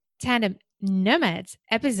Tandem Nomads,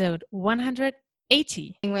 episode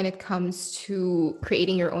 180. When it comes to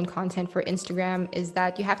creating your own content for Instagram is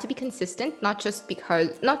that you have to be consistent, not just with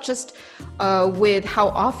how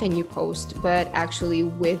often you post, but actually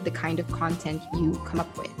with the kind of content you come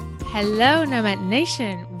up with. Hello, Nomad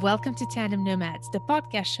Nation. Welcome to Tandem Nomads, the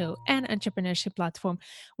podcast show and entrepreneurship platform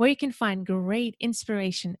where you can find great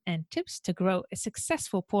inspiration and tips to grow a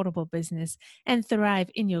successful portable business and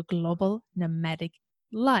thrive in your global nomadic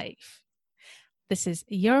life. This is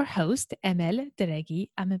your host, Emel Deregi.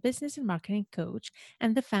 I'm a business and marketing coach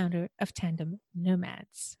and the founder of Tandem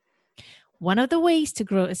Nomads. One of the ways to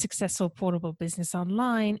grow a successful portable business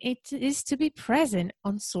online is to be present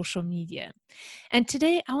on social media. And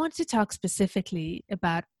today I want to talk specifically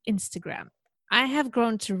about Instagram. I have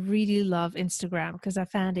grown to really love Instagram because I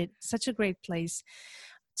found it such a great place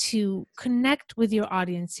to connect with your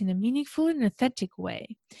audience in a meaningful and authentic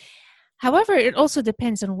way. However, it also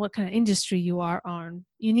depends on what kind of industry you are on.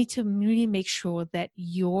 You need to really make sure that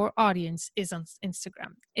your audience is on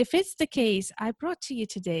Instagram. If it's the case, I brought to you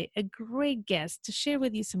today a great guest to share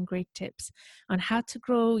with you some great tips on how to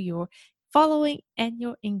grow your following and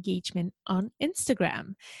your engagement on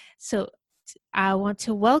Instagram. So I want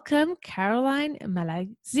to welcome Caroline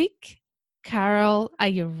Malazik. Carol, are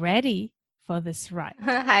you ready for this ride?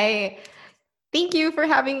 Hi. Thank you for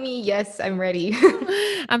having me. Yes, I'm ready.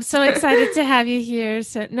 I'm so excited to have you here.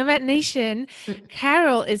 So, Nomad Nation,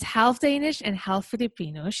 Carol is half Danish and half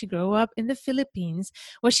Filipino. She grew up in the Philippines,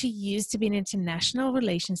 where she used to be an international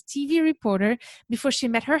relations TV reporter before she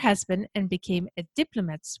met her husband and became a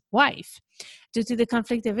diplomat's wife. Due to the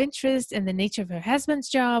conflict of interest and the nature of her husband's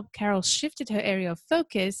job, Carol shifted her area of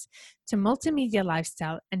focus to multimedia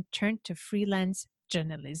lifestyle and turned to freelance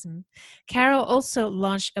journalism. Carol also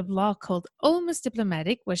launched a blog called Almost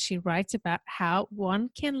Diplomatic, where she writes about how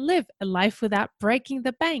one can live a life without breaking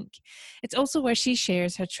the bank. It's also where she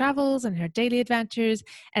shares her travels and her daily adventures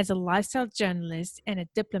as a lifestyle journalist and a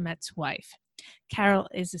diplomat's wife. Carol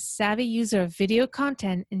is a savvy user of video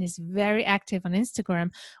content and is very active on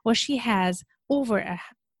Instagram, where she has over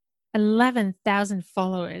 11,000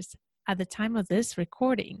 followers at the time of this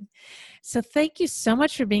recording. So thank you so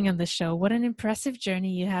much for being on the show. What an impressive journey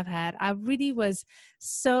you have had. I really was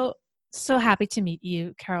so happy to meet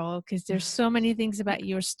you, Carol, because there's so many things about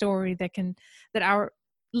your story that our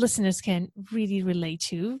listeners can really relate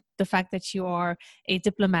to. The fact that you are a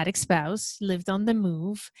diplomatic spouse, lived on the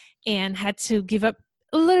move, and had to give up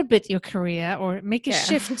a little bit your career or make a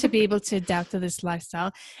shift to be able to adapt to this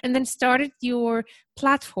lifestyle, and then started your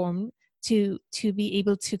platform to be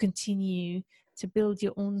able to continue to build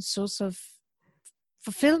your own source of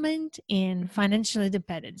fulfillment and financial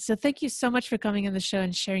independence. So thank you so much for coming on the show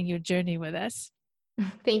and sharing your journey with us.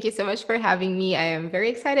 Thank you so much for having me. I am very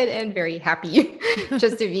excited and very happy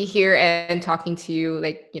just to be here and talking to you,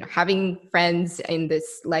 having friends in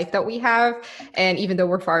this life that we have. And even though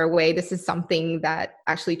we're far away, this is something that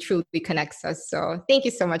actually truly connects us. So thank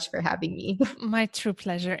you so much for having me. My true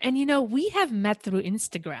pleasure. And we have met through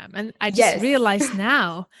Instagram, and I just realized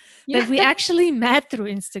now that we actually met through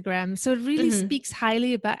Instagram. So it really speaks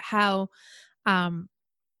highly about how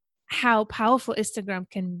powerful Instagram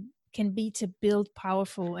can be to build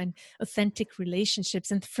powerful and authentic relationships.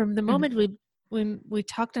 And from the moment we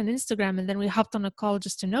talked on Instagram and then we hopped on a call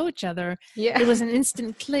just to know each other, it was an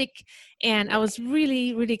instant click. And I was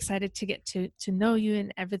really, really excited to get to know you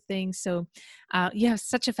and everything. So you have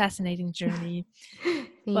such a fascinating journey.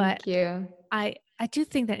 Thank you. I do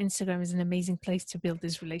think that Instagram is an amazing place to build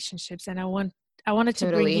these relationships. And I wanted to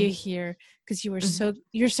bring you here because you're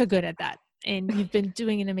so good at that. And you've been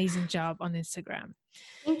doing an amazing job on Instagram.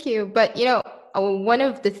 Thank you. But, one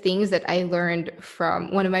of the things that I learned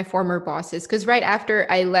from one of my former bosses, because right after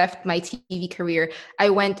I left my TV career, I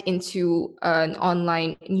went into an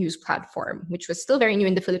online news platform, which was still very new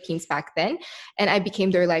in the Philippines back then. And I became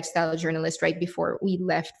their lifestyle journalist right before we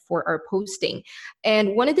left for our posting.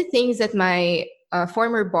 And one of the things that my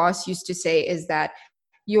former boss used to say is that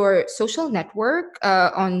your social network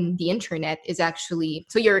on the internet is actually,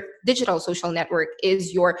 so your digital social network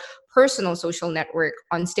is your personal social network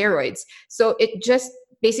on steroids. So it just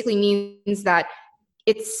basically means that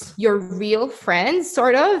it's your real friends,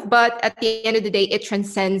 sort of, but at the end of the day, it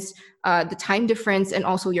transcends the time difference and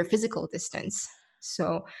also your physical distance.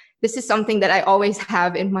 So this is something that I always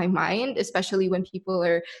have in my mind, especially when people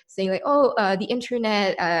are saying the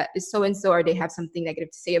internet is so-and-so, or they have something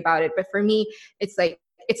negative to say about it. But for me, it's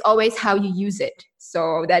it's always how you use it.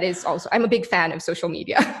 So that is also, I'm a big fan of social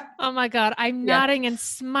media. Oh my God, I'm nodding and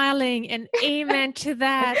smiling and amen to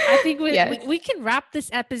that. I think we can wrap this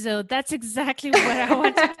episode. That's exactly what I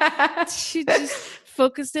want to just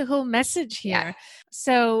focus the whole message Yeah. here.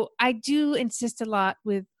 So I do insist a lot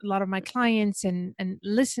with a lot of my clients and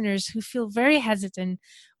listeners who feel very hesitant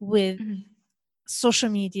with Mhm.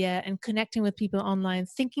 social media and connecting with people online,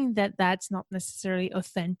 thinking that that's not necessarily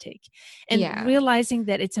authentic, and Yeah. realizing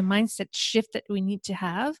that it's a mindset shift that we need to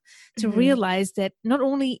have to Mhm. realize that not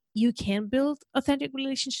only you can build authentic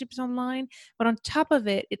relationships online, but on top of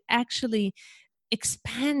it, it actually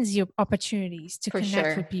expands your opportunities to For connect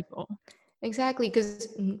sure. with people. Exactly, because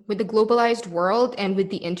with the globalized world and with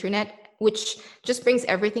the internet, which just brings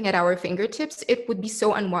everything at our fingertips, it would be so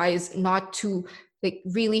unwise not to like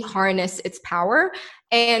really harness its power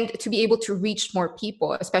and to be able to reach more people,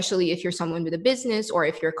 especially if you're someone with a business or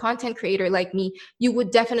if you're a content creator like me, you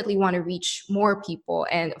would definitely want to reach more people.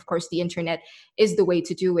 And of course, the internet is the way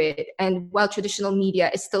to do it. And while traditional media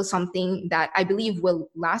is still something that I believe will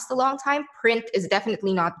last a long time, print is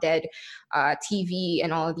definitely not dead, TV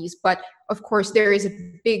and all of these. But of course, there is a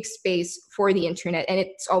big space for the internet, and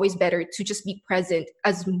it's always better to just be present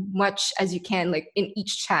as much as you can, like in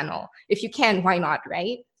each channel. If you can, why not,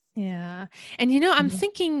 right? Yeah. And I'm Mhm.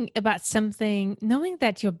 thinking about something, knowing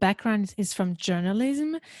that your background is from journalism.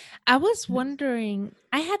 I was wondering,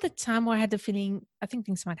 I had the time where I had the feeling, I think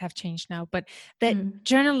things might have changed now, but that Mhm.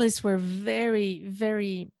 journalists were very,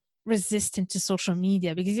 very resistant to social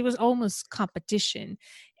media because it was almost competition.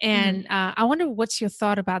 And Mhm. I wonder what's your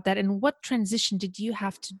thought about that, and what transition did you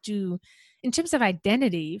have to do in terms of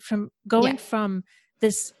identity from Yeah. going from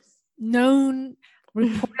this known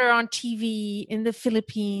reporter on TV in the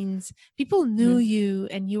Philippines. People knew Mhm. you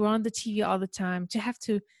and you were on the TV all the time, to have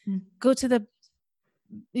to Mhm. go to the,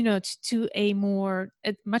 to a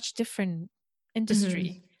much different industry.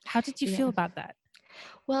 Mhm. How did you Yeah. feel about that?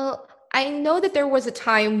 Well, I know that there was a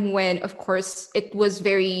time when, of course, it was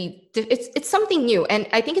it's something new, and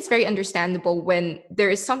I think it's very understandable when there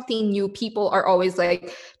is something new. People are always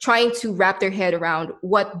like trying to wrap their head around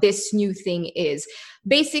what this new thing is.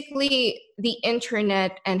 Basically, the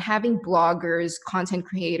internet and having bloggers, content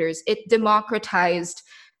creators, it democratized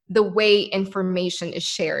the way information is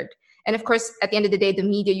shared. And of course, at the end of the day, the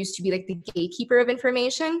media used to be like the gatekeeper of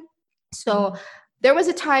information. So Mhm. there was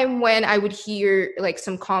a time when I would hear like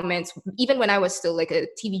some comments, even when I was still like a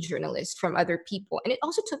TV journalist, from other people. And it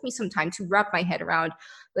also took me some time to wrap my head around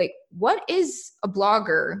like, what is a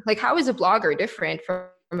blogger? Like, how is a blogger different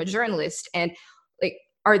from a journalist? And like,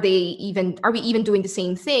 are we even doing the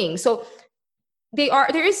same thing? So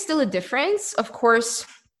there is still a difference. Of course,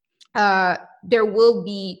 uh, there will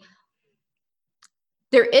be,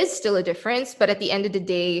 there is still a difference, but at the end of the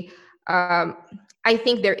day, um, I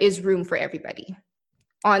think there is room for everybody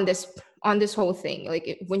on this whole thing, like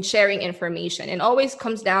when sharing information, and always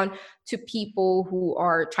comes down to people who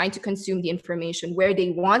are trying to consume the information, where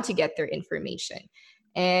they want to get their information.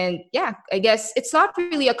 And yeah, I guess it's not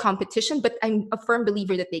really a competition, but I'm a firm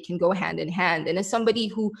believer that they can go hand in hand. And as somebody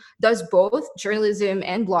who does both journalism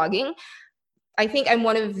and blogging, I think I'm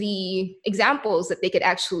one of the examples that they could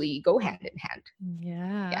actually go hand in hand.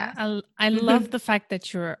 Yeah, Yeah. I love the fact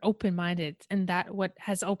that you're open minded, and that what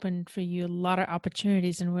has opened for you a lot of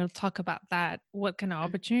opportunities. And we'll talk about that, what kind of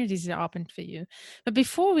opportunities are opened for you. But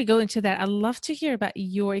before we go into that, I'd love to hear about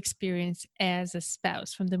your experience as a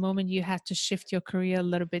spouse from the moment you had to shift your career a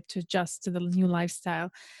little bit to adjust to the new lifestyle.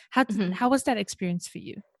 Mhm. How was that experience for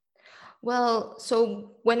you? Well,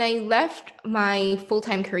 so when I left my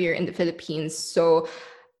full-time career in the Philippines, so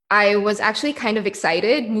I was actually kind of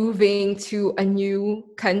excited moving to a new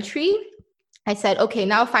country. I said, okay,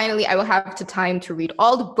 now finally I will have the time to read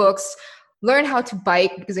all the books, learn how to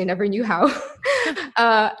bike because I never knew how,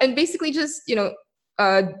 and basically just,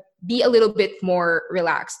 uh, be a little bit more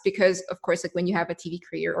relaxed. Because, of course, like when you have a TV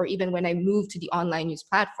career, or even when I moved to the online news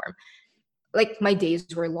platform, like my days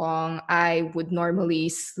were long. I would normally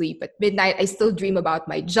sleep at midnight. I still dream about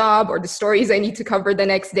my job or the stories I need to cover the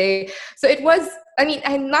next day. So it was, I mean,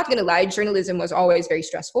 I'm not going to lie, journalism was always very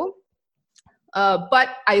stressful, but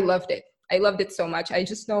I loved it. I loved it so much. I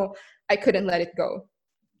just know I couldn't let it go.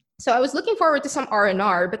 So I was looking forward to some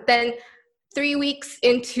R&R, but then 3 weeks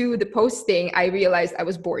into the posting, I realized I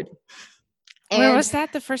was bored. Where And was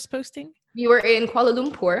that, the first posting? we were in Kuala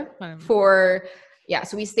Lumpur Um, for, yeah,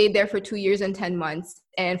 so we stayed there for 2 years and 10 months.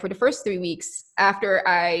 And for the first 3 weeks, after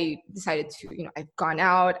I decided to, I've gone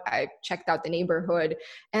out, I've checked out the neighborhood,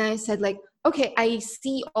 and I said, like, okay, I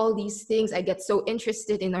see all these things. I get so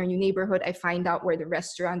interested in our new neighborhood. I find out where the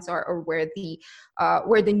restaurants are, or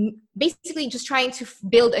basically just trying to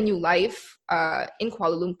build a new life in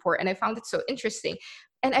Kuala Lumpur. And I found it so interesting.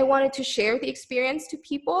 and I wanted to share the experience to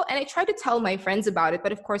people. And I tried to tell my friends about it,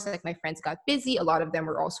 but of course, like my friends got busy. A lot of them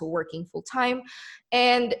were also working full time.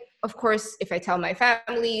 And of course, if I tell my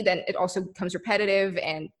family, then it also becomes repetitive.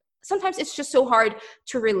 And sometimes it's just so hard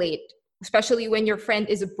to relate, especially when your friend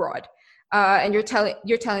is abroad. And you're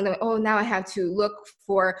telling them, oh, now I have to look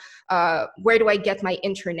for where do I get my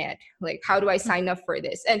internet? Like, how do I sign up for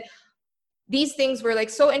this? And these things were like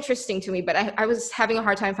so interesting to me, but I was having a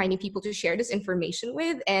hard time finding people to share this information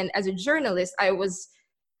with. And as a journalist, I've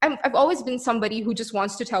always been somebody who just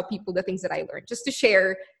wants to tell people the things that I learned, just to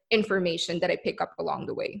share information that I pick up along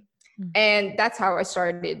the way. And that's how I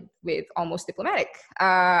started with Almost Diplomatic.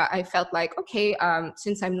 I felt like, okay,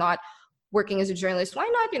 since I'm not working as a journalist, why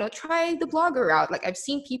not, try the blogger route? Like, I've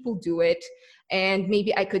seen people do it, and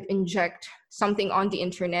maybe I could inject something on the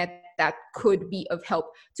internet that could be of help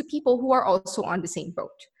to people who are also on the same boat.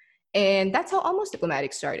 And that's how Almost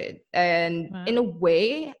Diplomatic started. And in a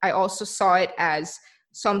way, I also saw it as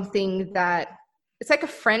something that it's like a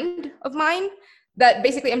friend of mine that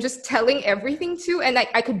basically I'm just telling everything to, and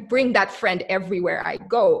I could bring that friend everywhere I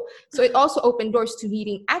go. So it also opened doors to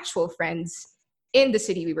meeting actual friends in the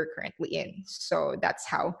city we were currently in. So that's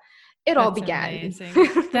how it all began. Amazing.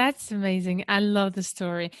 That's amazing. I love the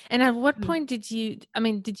story. And at what point did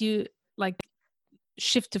you like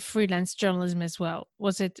shift to freelance journalism as well?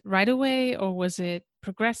 Was it right away or was it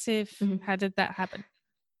progressive? How did that happen?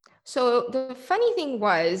 So the funny thing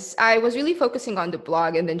was, I was really focusing on the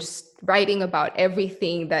blog and then just writing about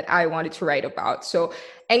everything that I wanted to write about. So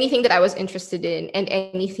anything that I was interested in and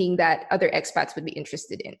anything that other expats would be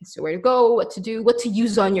interested in. So where to go, what to do, what to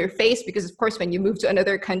use on your face, because of course, when you move to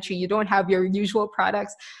another country, you don't have your usual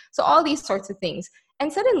products. So all these sorts of things.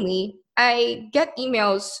 And suddenly I get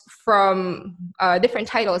emails from different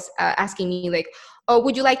titles asking me like, oh,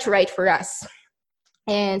 would you like to write for us?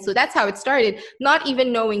 And so that's how it started, not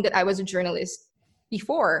even knowing that I was a journalist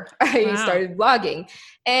before I started blogging.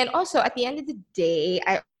 And also at the end of the day,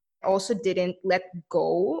 I also didn't let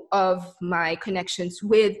go of my connections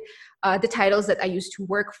with the titles that I used to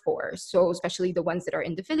work for. So especially the ones that are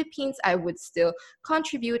in the Philippines, I would still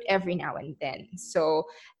contribute every now and then. So,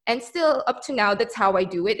 and still up to now, that's how I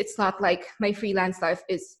do it. It's not like my freelance life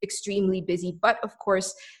is extremely busy, but of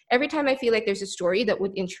course, every time I feel like there's a story that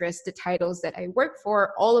would interest the titles that I work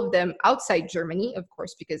for, all of them outside Germany, of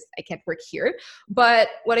course, because I can't work here. But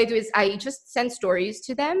what I do is I just send stories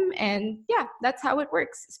to them, and yeah, that's how it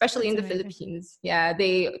works, especially in the Philippines. Yeah,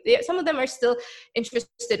 they some of them are still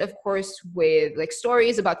interested, of course, with like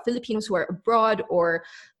stories about Filipinos who are abroad, or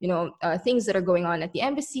things that are going on at the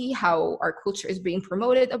embassy, how our culture is being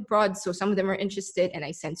promoted abroad. So some of them are interested, and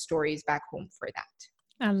I send stories back home for that.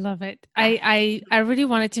 I love it. I really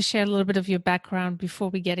wanted to share a little bit of your background before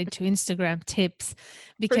we get into Instagram tips,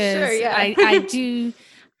 because for sure, yeah. I do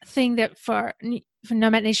think that for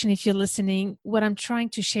Nomad Nation, if you're listening, what I'm trying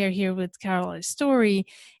to share here with Carol's story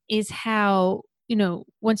is how,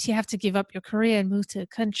 once you have to give up your career and move to a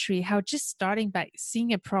country, how just starting by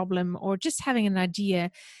seeing a problem or just having an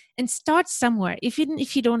idea and start somewhere. If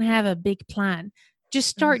you don't have a big plan, just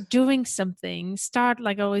start doing something. Start,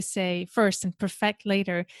 like I always say, first and perfect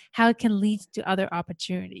later, how it can lead to other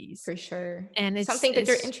opportunities. For sure. And it's something that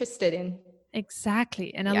you're interested in.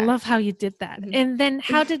 Exactly. And I love how you did that. And then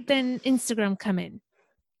how did then Instagram come in?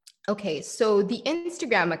 Okay, so the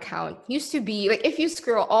Instagram account used to be like, if you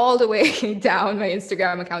scroll all the way down my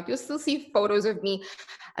Instagram account, you'll still see photos of me,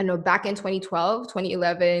 I know, back in 2012,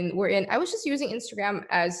 2011, wherein I was just using Instagram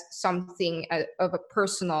as something of a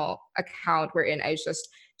personal account, wherein I just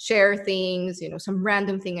share things, some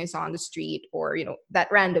random thing I saw on the street, or, that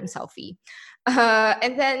random selfie.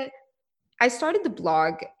 And then I started the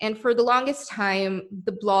blog, and for the longest time,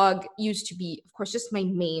 the blog used to be, of course, just my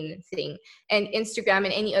main thing. And Instagram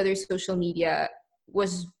and any other social media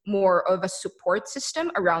was more of a support system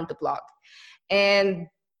around the blog. And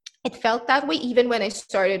it felt that way even when I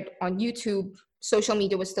started on YouTube. Social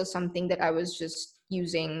media was still something that I was just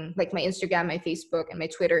using, like my Instagram, my Facebook, and my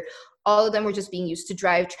Twitter. All of them were just being used to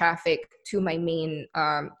drive traffic to my main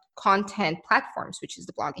content platforms, which is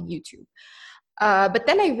the blog and YouTube. But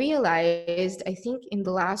then I realized, I think in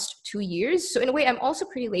the last 2 years, so in a way, I'm also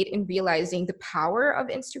pretty late in realizing the power of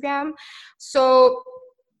Instagram. So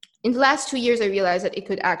in the last 2 years, I realized that it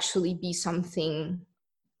could actually be something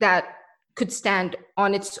that could stand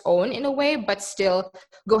on its own in a way, but still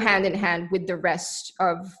go hand in hand with the rest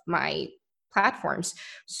of my platforms.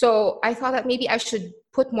 So I thought that maybe I should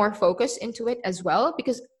put more focus into it as well,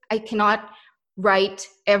 because I cannot write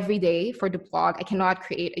every day for the blog. I cannot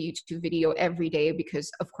create a YouTube video every day because,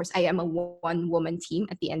 of course, I am a one-woman team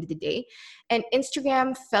at the end of the day. And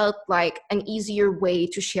Instagram felt like an easier way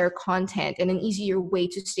to share content and an easier way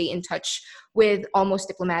to stay in touch with Almost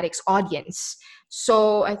Diplomatic's audience.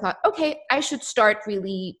 So I thought, okay, I should start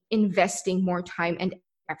really investing more time and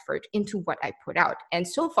effort into what I put out. And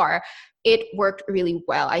so far, it worked really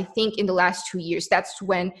well. I think in the last 2 years, that's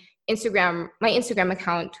when my Instagram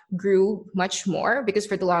account grew much more, because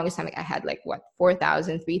for the longest time, like, I had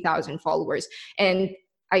 4,000, 3,000 followers, and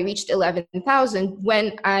I reached 11,000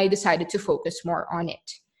 when I decided to focus more on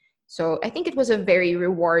it. So I think it was a very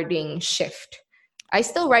rewarding shift. I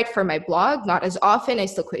still write for my blog, not as often. I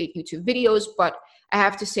still create YouTube videos, but I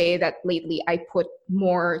have to say that lately I put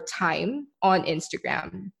more time on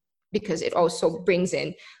Instagram because it also brings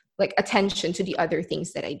in attention to the other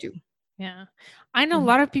things that I do. Yeah. I know a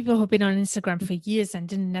lot of people who've been on Instagram for years and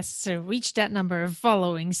didn't necessarily reach that number of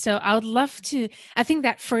following. So I would love to, I think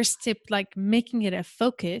that first tip, like making it a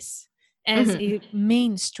focus as a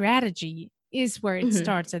main strategy, is where it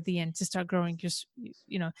starts at the end to start growing. Just,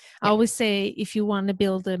 I always say, if you want to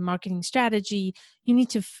build a marketing strategy, you need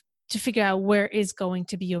to figure out where is going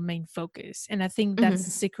to be your main focus. And I think that's the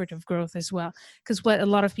secret of growth as well. Because what a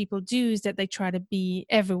lot of people do is that they try to be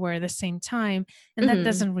everywhere at the same time, and that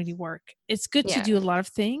doesn't really work. It's good to do a lot of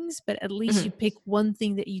things, but at least you pick one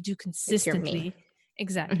thing that you do consistently.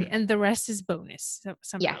 Exactly. And the rest is bonus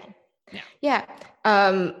somehow. Yeah.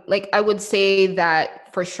 I would say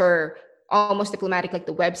that for sure, Almost Diplomatic, like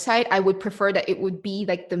the website, I would prefer that it would be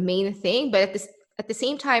like the main thing. But at the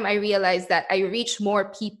same time, I realized that I reach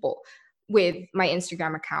more people with my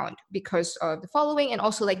Instagram account because of the following and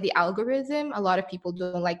also like the algorithm. A lot of people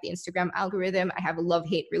don't like the Instagram algorithm. I have a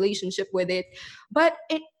love-hate relationship with it, but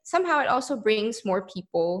it also brings more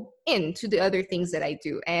people into the other things that I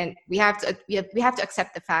do. And we have to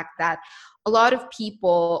accept the fact that a lot of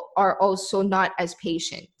people are also not as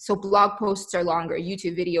patient. So blog posts are longer,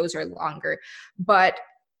 YouTube videos are longer, but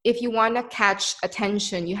if you want to catch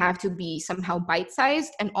attention, you have to be somehow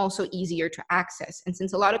bite-sized and also easier to access. And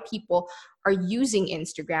since a lot of people are using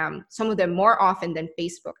Instagram, some of them more often than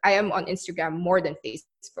Facebook, I am on Instagram more than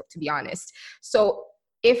Facebook, to be honest. So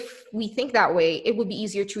if we think that way, it would be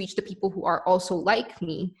easier to reach the people who are also like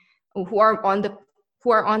me, who are on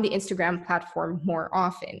the Instagram platform more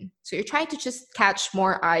often. So you're trying to just catch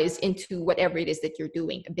more eyes into whatever it is that you're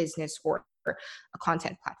doing, a business or a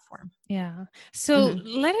content platform. Yeah. So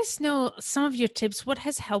let us know some of your tips. What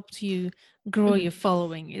has helped you grow your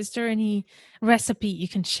following? Is there any recipe you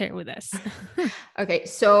can share with us? Okay.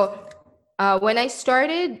 So when I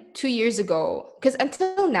started 2 years ago, because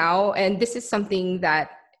until now, and this is something that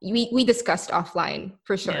we discussed offline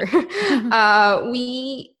for sure.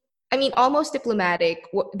 Almost Diplomatic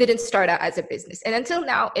didn't start out as a business. And until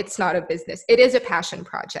now, it's not a business. It is a passion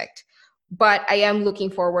project. But I am looking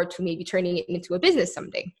forward to maybe turning it into a business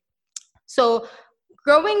someday. So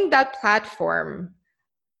growing that platform,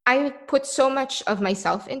 I put so much of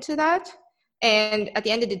myself into that. And at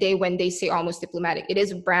the end of the day, when they say Almost Diplomatic, it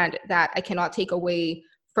is a brand that I cannot take away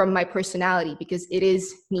from my personality because it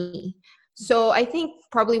is me. So I think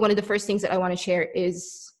probably one of the first things that I want to share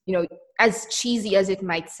is, as cheesy as it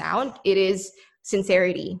might sound, it is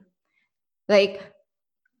sincerity. Like,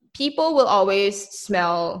 people will always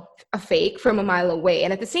smell a fake from a mile away.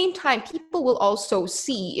 And at the same time, people will also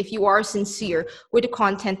see if you are sincere with the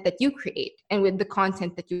content that you create and with the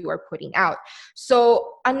content that you are putting out.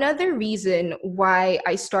 So another reason why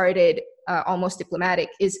I started Almost Diplomatic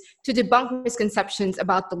is to debunk misconceptions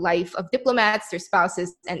about the life of diplomats, their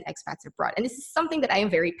spouses, and expats abroad. And this is something that I am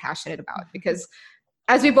very passionate about because,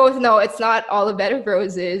 as we both know, it's not all a bed of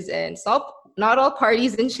roses and not all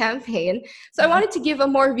parties and champagne. So I wanted to give a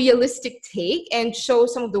more realistic take and show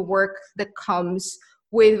some of the work that comes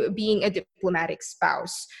with being a diplomatic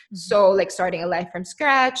spouse. So like starting a life from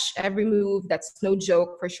scratch, every move, that's no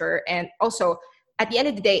joke for sure. And also, at the end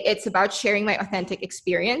of the day, it's about sharing my authentic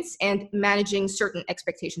experience and managing certain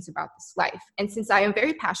expectations about this life. And since I am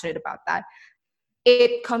very passionate about that,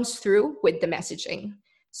 it comes through with the messaging.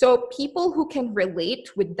 So people who can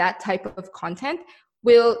relate with that type of content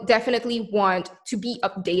will definitely want to be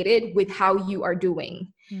updated with how you are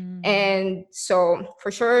doing. And so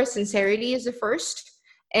for sure, sincerity is the first.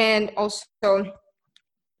 And also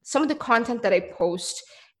some of the content that I post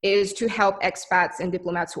is to help expats and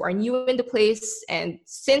diplomats who are new in the place. And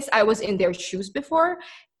since I was in their shoes before,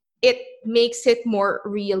 it makes it more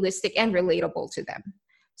realistic and relatable to them.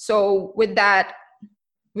 So with that,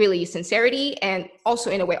 really sincerity and also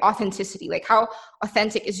in a way authenticity, like how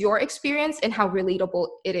authentic is your experience and how relatable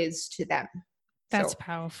it is to them. That's So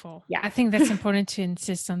powerful. yeah. I think that's important to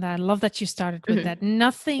insist on that. I love that you started with that.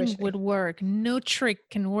 Nothing sure. would work. No trick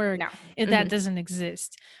can work No. if that doesn't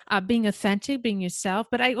exist. Being authentic, being yourself.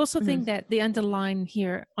 But I also think that the underline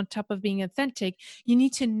here, on top of being authentic, you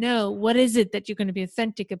need to know what is it that you're going to be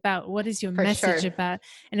authentic about? What is your For message sure. about?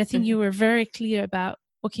 And I think you were very clear about,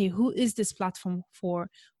 okay, who is this platform for?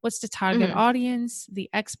 What's the target audience, the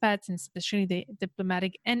expats, and especially the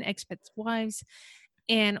diplomatic and expats' wives?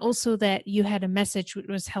 And also that you had a message which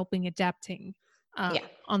was helping adapting Yeah.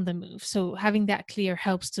 on the move. So having that clear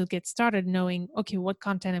helps to get started knowing, okay, what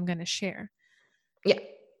content I'm going to share. Yeah,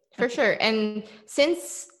 for Okay. sure. And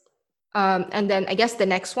since, and then I guess the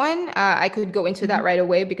next one, I could go into that right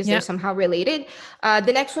away because they're Yeah. somehow related.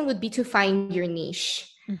 The next one would be to find your niche.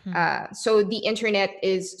 So the internet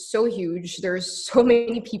is so huge. There's so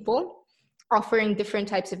many people offering different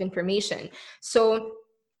types of information. So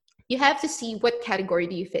you have to see what category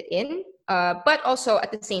do you fit in, but also at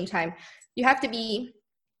the same time, you have to be,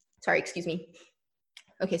 sorry, excuse me.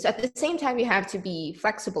 Okay, so at the same time, you have to be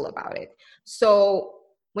flexible about it. So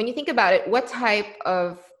when you think about it, what type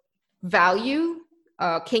of value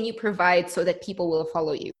can you provide so that people will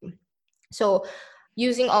follow you? So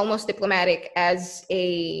using Almost Diplomatic as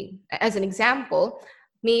an example,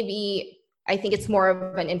 maybe I think it's more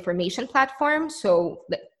of an information platform. So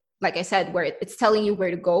like I said, where it's telling you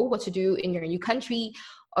where to go, what to do in your new country,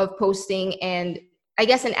 of posting. And I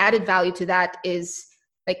guess an added value to that is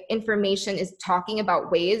like information is talking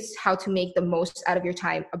about ways how to make the most out of your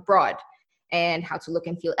time abroad and how to look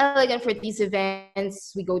and feel elegant for these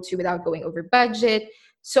events we go to without going over budget.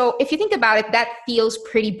 So if you think about it, that feels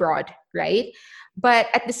pretty broad, right? But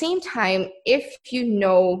at the same time, if you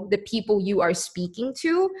know the people you are speaking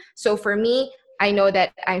to, so for me, I know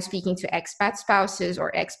that I'm speaking to expat spouses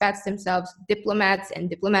or expats themselves, diplomats and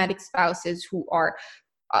diplomatic spouses who are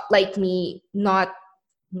like me, not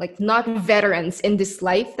veterans in this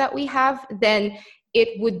life that we have, then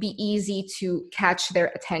it would be easy to catch their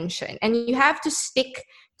attention. And you have to stick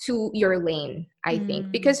to your lane, I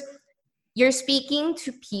think, because you're speaking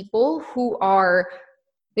to people who are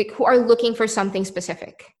looking for something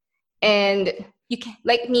specific. And you can,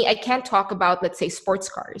 like me, I can't talk about, let's say, sports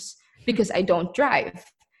cars because I don't drive.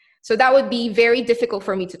 So that would be very difficult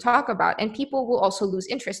for me to talk about. And people will also lose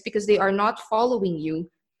interest because they are not following you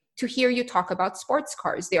to hear you talk about sports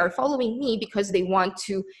cars. They are following me because they want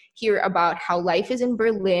to hear about how life is in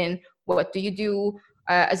Berlin. What do you do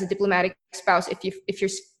as a diplomatic spouse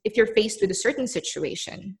if you're faced with a certain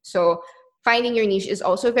situation? So finding your niche is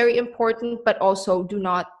also very important, but also do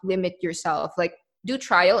not limit yourself. Like, do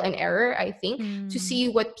trial and error, I think, to see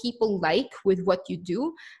what people like with what you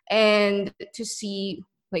do, and to see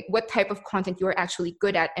like what type of content you're actually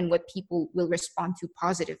good at and what people will respond to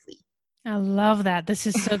positively. I love that. This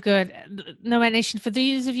is so good. Nomad Nation, for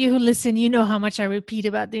those of you who listen, you know how much I repeat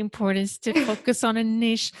about the importance to focus on a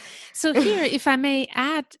niche. So here, if I may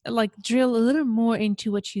add, like drill a little more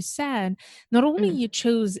into what you said, not only you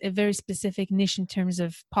chose a very specific niche in terms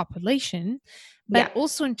of population, but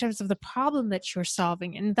also in terms of the problem that you're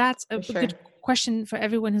solving. And that's a good question for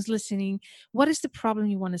everyone who's listening. What is the problem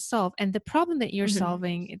you want to solve? And the problem that you're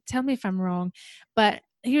solving, tell me if I'm wrong, but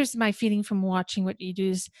here's my feeling from watching what you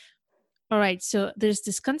do is, all right, so there's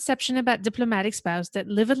this conception about diplomatic spouse that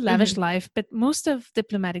live a lavish life, but most of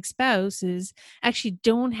diplomatic spouses actually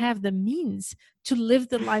don't have the means to live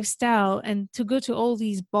the lifestyle and to go to all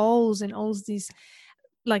these balls and all these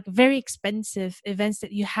like very expensive events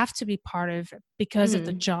that you have to be part of because of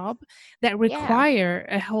the job that require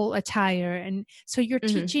a whole attire. And so you're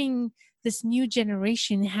teaching this new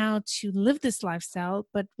generation how to live this lifestyle,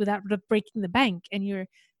 but without breaking the bank. And you're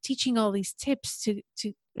teaching all these tips to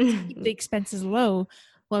keep the expenses low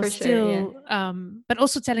while still but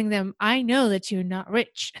also telling them, I know that you're not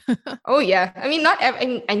rich. Oh yeah, I mean,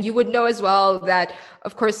 and you would know as well that,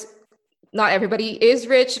 of course, not everybody is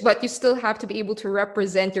rich, but you still have to be able to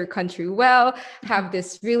represent your country well, have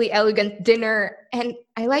this really elegant dinner. And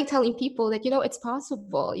I like telling people that, it's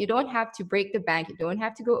possible. You don't have to break the bank. You don't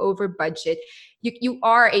have to go over budget. You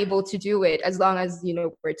are able to do it as long as you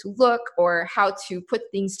know where to look or how to put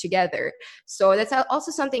things together. So that's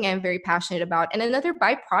also something I'm very passionate about. And another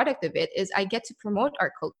byproduct of it is I get to promote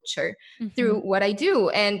our culture through what I do.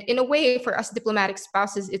 And in a way, for us diplomatic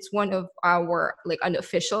spouses, it's one of our like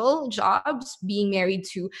unofficial jobs. Being married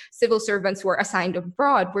to civil servants who are assigned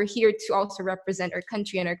abroad, we're here to also represent our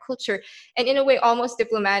country and our culture. And in a way, Almost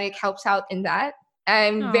Diplomatic helps out in that.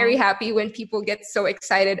 I'm very happy when people get so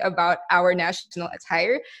excited about our national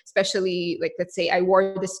attire, especially like, let's say I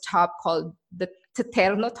wore this top called the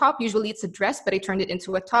Teterno top. Usually it's a dress, but I turned it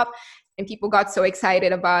into a top. and people got so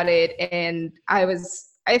excited about it. And I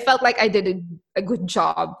felt like I did a good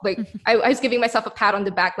job. Like I was giving myself a pat on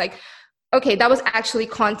the back, like, okay, that was actually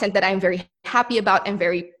content that I'm very happy about and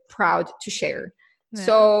very proud to share. Yeah.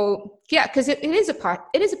 So yeah, because it is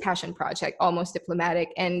a passion project, Almost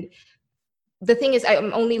Diplomatic. And the thing is,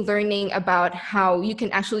 I'm only learning about how you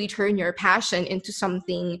can actually turn your passion into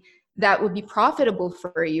something that would be profitable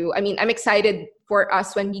for you. I mean, I'm excited for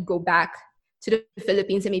us when we go back to the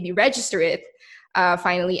Philippines and maybe register it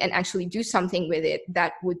finally and actually do something with it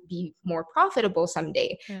that would be more profitable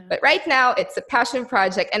someday. Yeah. But right now it's a passion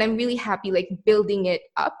project, and I'm really happy like building it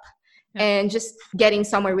up and just getting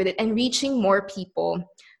somewhere with it and reaching more people,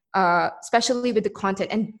 especially with the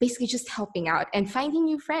content, and basically just helping out and finding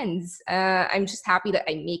new friends. I'm just happy that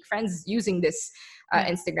I make friends using this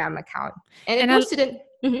Instagram account. And it posted in...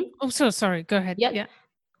 Oh, so sorry. Go ahead. Yeah.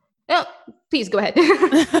 No, please go ahead.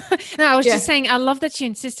 No, I was just saying, I love that you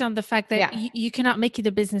insist on the fact that you cannot make it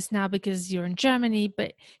a business now because you're in Germany,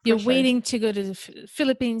 but you're waiting to go to the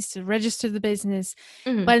Philippines to register the business.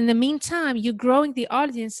 But in the meantime, you're growing the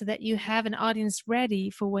audience so that you have an audience ready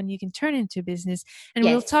for when you can turn into a business. And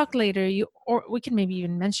we'll talk later. Or we can maybe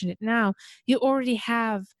even mention it now. You already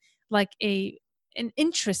have like an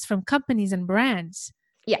interest from companies and brands.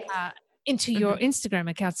 Into your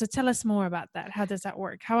Instagram account. So tell us more about that. How does that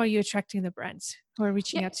work? How are you attracting the brands who are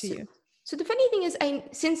reaching out to you? So the funny thing is,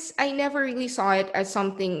 since I never really saw it as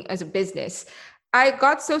something, as a business, I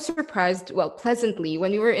got so surprised, well, pleasantly,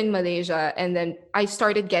 when we were in Malaysia, and then I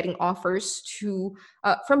started getting offers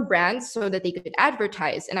from brands so that they could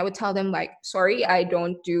advertise. And I would tell them like, sorry, I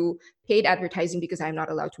don't do paid advertising because I'm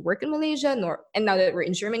not allowed to work in Malaysia, and now that we're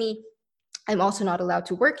in Germany, I'm also not allowed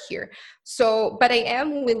to work here. So, but I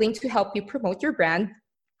am willing to help you promote your brand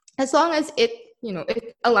as long as it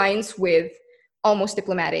aligns with Almost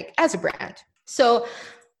Diplomatic as a brand. So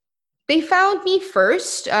they found me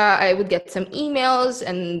first. I would get some emails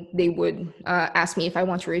and they would ask me if I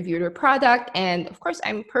want to review their product. And of course,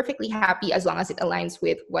 I'm perfectly happy as long as it aligns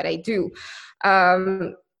with what I do.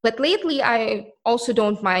 But lately, I also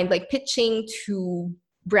don't mind like pitching to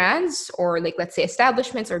brands or like, let's say,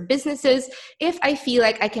 establishments or businesses if I feel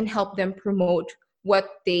like I can help them promote what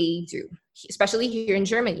they do, especially here in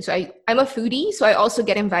Germany. So I'm a foodie, so I also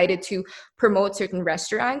get invited to promote certain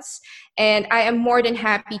restaurants, and I am more than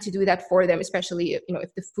happy to do that for them, especially if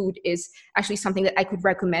the food is actually something that I could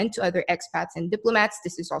recommend to other expats and diplomats.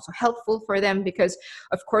 This is also helpful for them because,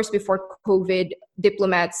 of course, before COVID,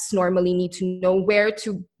 diplomats normally need to know where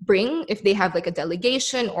to bring if they have like a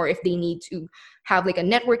delegation or if they need to have like a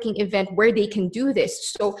networking event where they can do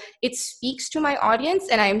this. So it speaks to my audience,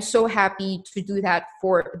 and I am so happy to do that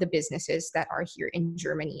for the businesses that are here in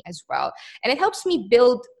Germany as well. And it helps me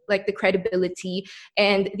build like the credibility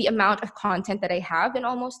and the amount of content that I have in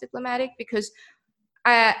Almost Diplomatic, because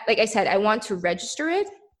like I said, I want to register it,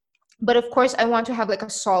 but of course I want to have like a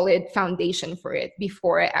solid foundation for it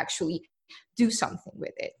before I actually do something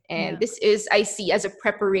with it. And this is, I see as a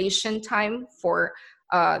preparation time for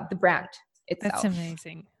the brand itself. That's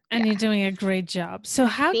amazing. And you're doing a great job. So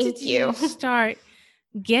how did you start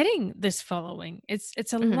getting this following?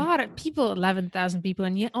 It's a lot of people, 11,000 people.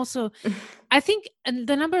 And yet also, I think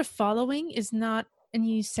the number of following is not, and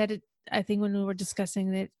you said it, I think when we were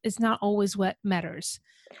discussing it, it's not always what matters.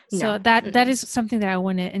 So that is something that I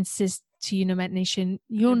want to insist to Nomad Nation.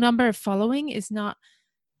 Your number of following is not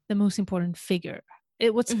the most important figure.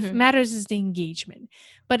 What matters is the engagement,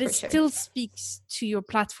 but it still speaks to your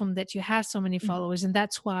platform that you have so many followers, and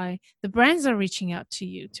that's why the brands are reaching out to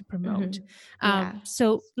you to promote.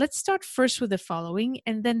 So let's start first with the following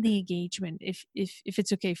and then the engagement, if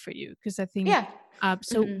it's okay for you, because I think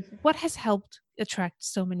so. What has helped attract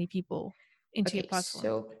so many people into your platform?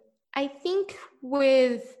 So I think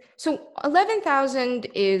 11,000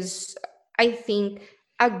 is, I think,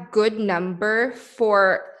 a good number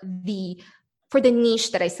for the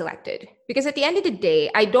niche that I selected. Because at the end of the day,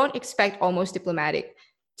 I don't expect Almost Diplomatic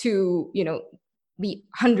to, be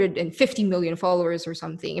 150 million followers or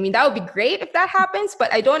something. I mean, that would be great if that happens,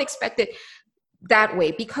 but I don't expect it that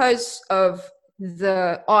way because of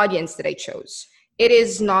the audience that I chose. It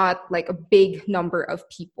is not like a big number of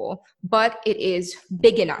people, but it is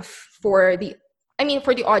big enough for the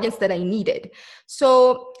audience that I needed.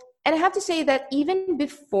 So, and I have to say that even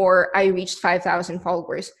before I reached 5,000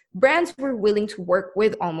 followers, brands were willing to work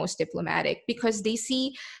with Almost Diplomatic because they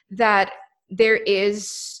see that there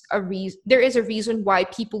is a reason why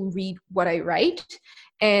people read what I write,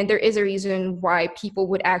 and there is a reason why people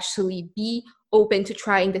would actually be open to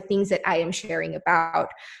trying the things that I am sharing about.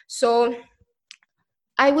 So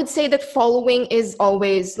I would say that following is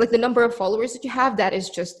always like the number of followers that you have, that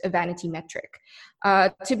is just a vanity metric.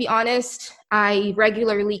 To be honest, I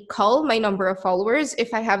regularly cull my number of followers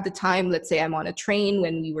if I have the time. Let's say I'm on a train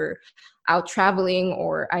when we were out traveling,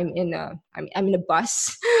 or I'm in a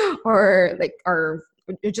bus, or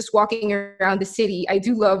just walking around the city. I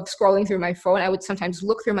do love scrolling through my phone. I would sometimes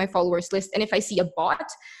look through my followers list, and if I see a bot,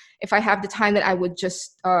 if I have the time, that I would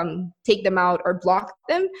just take them out or block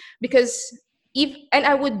them, because and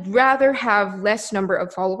I would rather have less number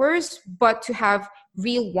of followers, but to have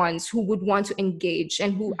real ones who would want to engage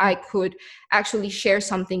and who I could actually share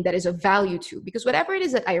something that is of value to. Because whatever it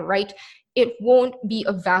is that I write, it won't be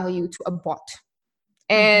of value to a bot.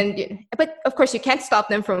 But of course, you can't stop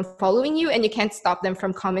them from following you, and you can't stop them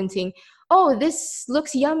from commenting, "Oh, this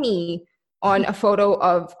looks yummy," on a photo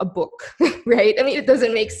of a book, right? I mean, it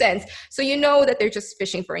doesn't make sense. So you know that they're just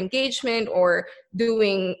fishing for engagement, or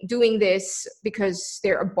doing this because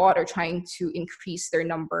they're a bot, or trying to increase their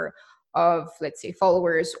number of, let's say,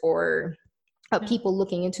 followers, or people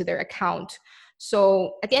looking into their account.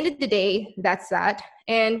 So at the end of the day, that's that.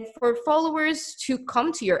 And for followers to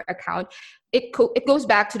come to your account, it goes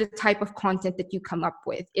back to the type of content that you come up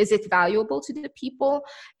with. Is it valuable to the people?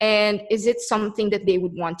 And is it something that they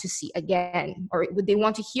would want to see again? Or would they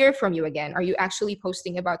want to hear from you again? Are you actually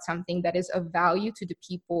posting about something that is of value to the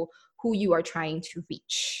people who you are trying to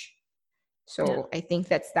reach? So I think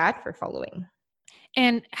that's that for following.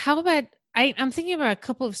 And how about, I'm thinking about a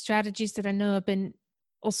couple of strategies that I know I've been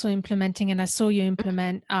also implementing, and I saw you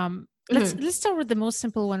implement. Let's start with the most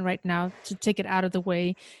simple one right now to take it out of the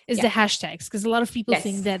way, is the hashtags, because a lot of people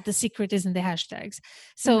think that the secret is in the hashtags.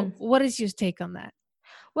 So what is your take on that?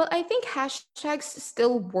 Well, I think hashtags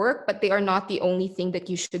still work, but they are not the only thing that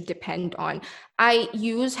you should depend on. I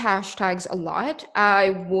use hashtags a lot. I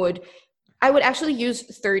would actually use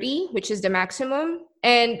 30, which is the maximum.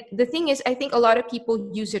 And the thing is, I think a lot of people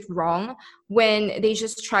use it wrong when they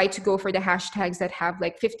just try to go for the hashtags that have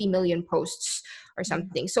like 50 million posts or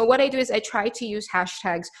something. So what I do is I try to use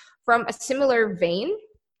hashtags from a similar vein.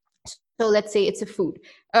 So let's say it's a food.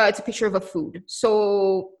 It's a picture of a food.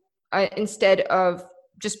 So instead of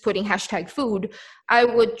just putting hashtag food, I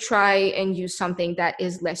would try and use something that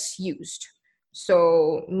is less used.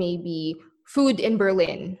 So maybe food in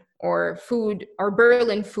Berlin, or food, or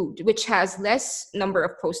Berlin food, which has less number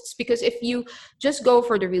of posts. Because if you just go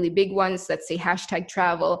for the really big ones, let's say hashtag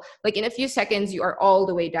travel, like in a few seconds, you are all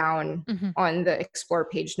the way down on the explore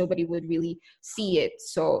page. Nobody would really see it.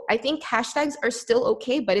 So I think hashtags are still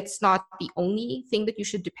okay, but it's not the only thing that you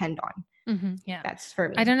should depend on. Yeah, that's for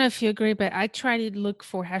me. I don't know if you agree, but I try to look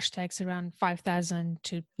for hashtags around 5,000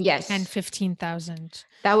 to 15,000.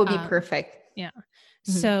 That would be perfect. Yeah.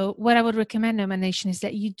 So what I would recommend, Nomination, is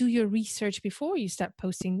that you do your research before you start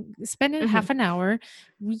posting. Spend half an hour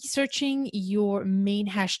researching your main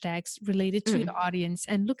hashtags related to your audience,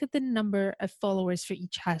 and look at the number of followers for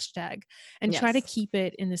each hashtag, and try to keep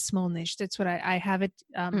it in a small niche. That's what I have it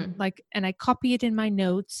like, and I copy it in my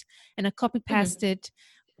notes, and I copy paste it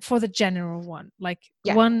for the general one, like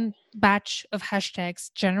one batch of hashtags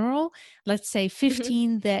general, let's say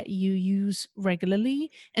 15 that you use regularly,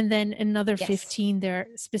 and then another 15 that are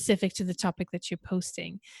specific to the topic that you're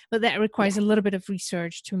posting. But that requires a little bit of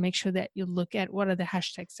research to make sure that you look at what are the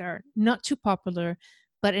hashtags that are not too popular,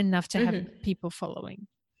 but enough to have people following.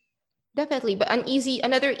 Definitely. But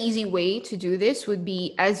another easy way to do this would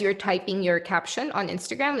be, as you're typing your caption on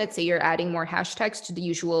Instagram, let's say you're adding more hashtags to the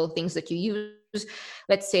usual things that you use.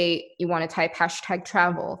 Let's say you want to type hashtag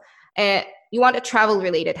travel, and you want a travel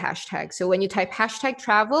related hashtag. So when you type hashtag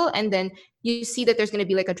travel, and then you see that there's going to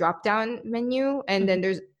be like a drop down menu, and then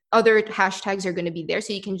there's other hashtags are going to be there.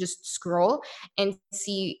 So you can just scroll and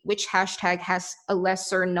see which hashtag has a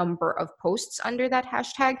lesser number of posts under that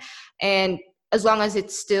hashtag. And as long as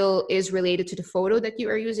it still is related to the photo that you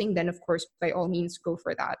are using, then of course, by all means, go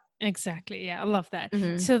for that. Exactly. Yeah, I love that.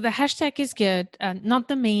 So the hashtag is good. Not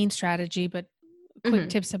the main strategy, but quick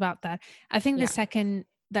tips about that. I think the second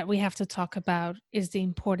that we have to talk about is the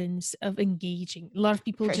importance of engaging. A lot of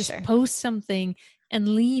people post something and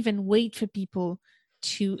leave and wait for people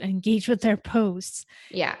to engage with their posts.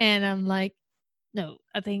 Yeah. And I'm like, no,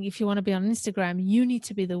 I think if you want to be on Instagram, you need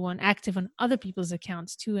to be the one active on other people's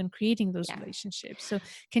accounts too, and creating those relationships. So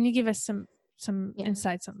can you give us some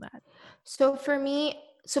insights on that? So for me,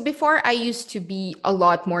 before, I used to be a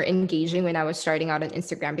lot more engaging when I was starting out on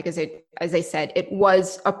Instagram, because as I said, it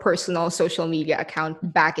was a personal social media account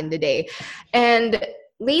back in the day. And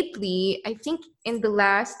lately, I think in the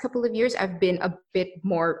last couple of years, I've been a bit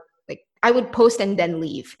more, I would post and then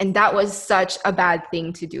leave. And that was such a bad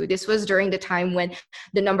thing to do. This was during the time when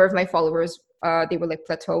the number of my followers they were like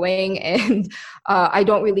plateauing, and I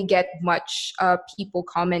don't really get much people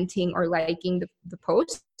commenting or liking the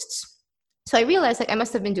posts. So I realized like I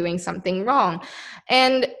must have been doing something wrong.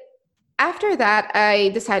 And after that, I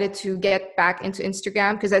decided to get back into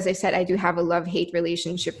Instagram because, as I said, I do have a love-hate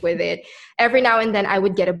relationship with it. Every now and then, I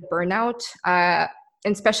would get a burnout, and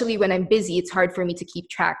especially when I'm busy, it's hard for me to keep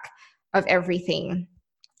track of everything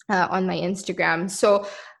on my Instagram. So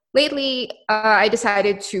lately, I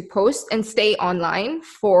decided to post and stay online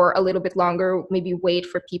for a little bit longer, maybe wait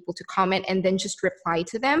for people to comment and then just reply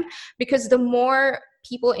to them. Because the more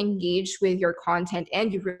people engage with your content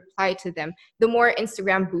and you reply to them, the more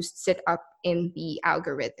Instagram boosts it up in the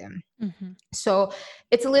algorithm. Mm-hmm. So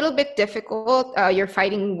it's a little bit difficult. You're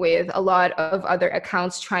fighting with a lot of other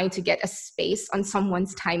accounts trying to get a space on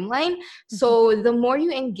someone's timeline. So the more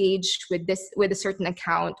you engage with a certain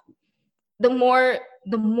account, the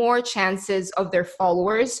more chances of their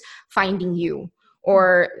followers finding you,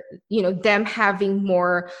 or them having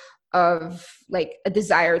more of like a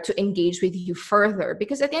desire to engage with you further,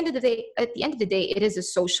 because at the end of the day it is a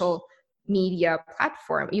social media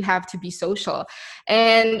platform. You have to be social.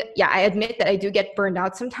 And yeah, I admit that I do get burned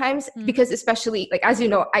out sometimes, because especially, like, as you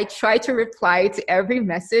know, I try to reply to every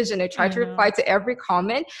message and I try to reply to every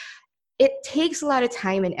comment. It takes a lot of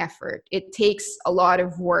time and effort. It takes a lot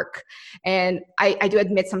of work. And I do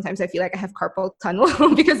admit sometimes I feel like I have carpal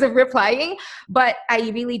tunnel because of replying, but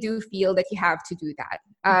I really do feel that you have to do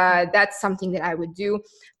that. That's something that I would do.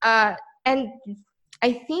 And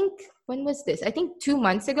I think, when was this? I think 3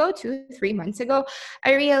 months ago,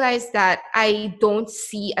 I realized that I don't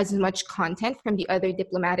see as much content from the other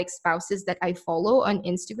diplomatic spouses that I follow on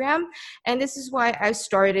Instagram. And this is why I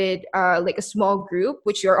started like a small group,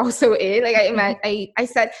 which you're also in. Like I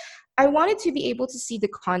said, I wanted to be able to see the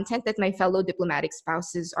content that my fellow diplomatic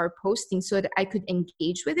spouses are posting so that I could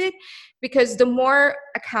engage with it. Because the more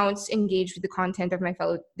accounts engage with the content of my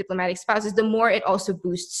fellow diplomatic spouses, the more it also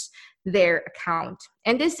boosts their account.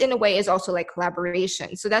 And this, in a way, is also like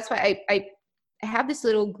collaboration. So that's why I have this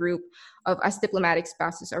little group of us diplomatic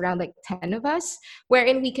spouses, around like 10 of us,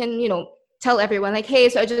 wherein we can, tell everyone like, hey,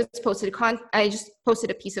 so I just posted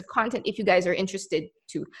a piece of content. If you guys are interested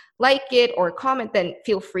to like it or comment, then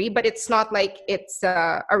feel free. But it's not like it's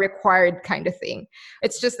a required kind of thing.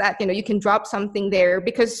 It's just that, you can drop something there,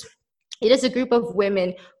 because it is a group of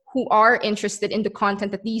women who are interested in the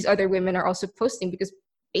content that these other women are also posting, because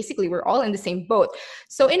basically we're all in the same boat.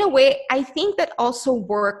 So in a way, I think that also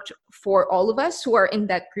worked for all of us who are in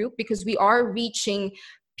that group, because we are reaching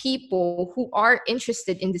people who are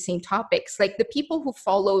interested in the same topics. Like the people who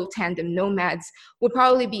follow Tandem Nomads would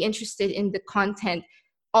probably be interested in the content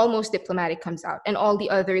Almost Diplomatic comes out, and all the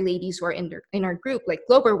other ladies who are in our group, like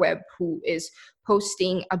Glober Web, who is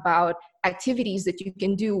posting about activities that you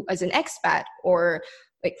can do as an expat, or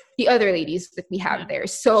like the other ladies that we have there.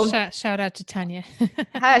 So shout out to Tanya.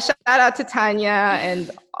 Shout out to Tanya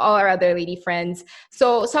and all our other lady friends.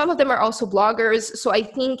 So some of them are also bloggers. So I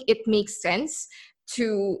think it makes sense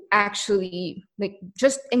to actually like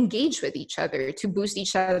just engage with each other to boost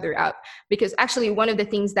each other up. Because actually one of the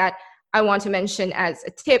things that I want to mention as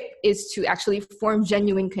a tip is to actually form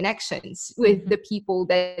genuine connections with the people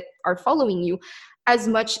that are following you as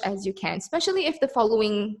much as you can, especially if the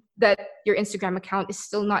following that your Instagram account is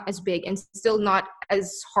still not as big and still not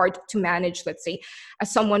as hard to manage, let's say,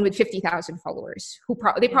 as someone with 50,000 followers who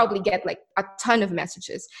they probably get like a ton of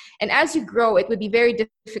messages. And as you grow, it would be very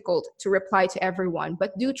difficult to reply to everyone,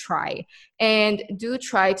 but do try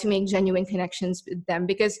to make genuine connections with them.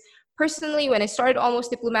 Because personally, when I started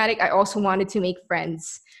Almost Diplomatic, I also wanted to make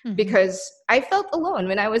friends because I felt alone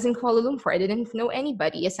when I was in Kuala Lumpur. I didn't know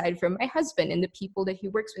anybody aside from my husband and the people that he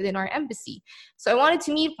works with in our embassy. So I wanted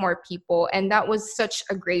to meet more people, and that was such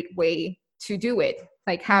a great way to do it,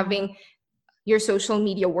 like having your social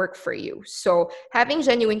media work for you. So having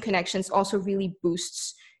genuine connections also really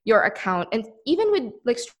boosts your account. And even with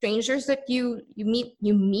like strangers that you meet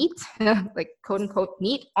like quote unquote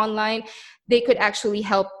meet online, they could actually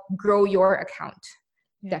help grow your account.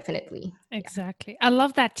 Definitely. Exactly. I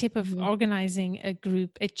love that tip of organizing a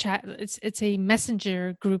group, a chat. It's a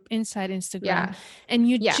messenger group inside Instagram, and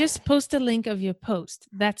you just post a link of your post.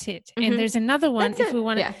 That's it. And there's another one if we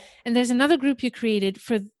want to, and there's another group you created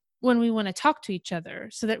for when we want to talk to each other,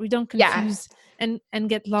 so that we don't confuse and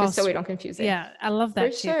get lost. Just so we don't confuse it. Yeah, I love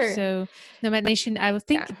that tip. Sure. So Nomad Nation, I would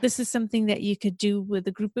think this is something that you could do with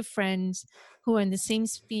a group of friends who are in the same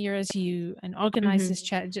sphere as you, and organize this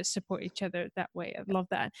chat and just support each other that way. I love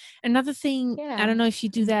that. Another thing, I don't know if you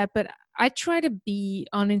do that, but I try to be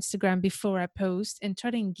on Instagram before I post and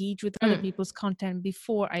try to engage with other people's content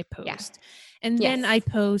before I post. And then I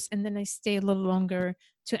post and then I stay a little longer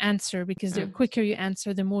to answer, because the quicker you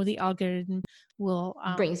answer, the more the algorithm will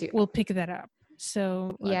brings you. will pick that up.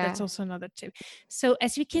 So that's Yeah. also another tip. So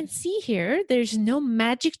as we can see here, there's no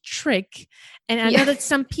magic trick. And I know that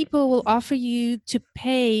some people will offer you to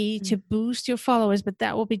pay to boost your followers, but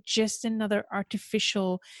that will be just another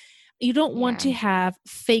artificial. You don't want to have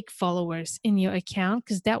fake followers in your account,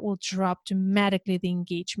 because that will drop dramatically the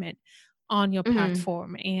engagement on your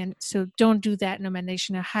platform. And so don't do that, Nomad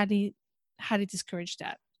Nation. I highly discourage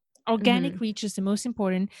that. Organic reach is the most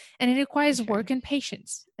important, and it requires work and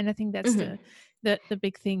patience. And I think that's the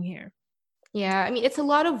big thing here. Yeah, I mean, it's a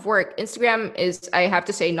lot of work. Instagram is, I have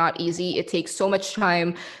to say, not easy. It takes so much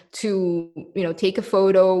time to, take a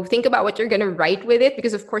photo, think about what you're going to write with it,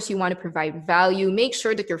 because of course you want to provide value, make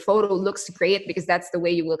sure that your photo looks great, because that's the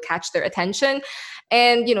way you will catch their attention.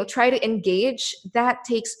 And, try to engage. That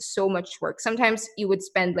takes so much work. Sometimes you would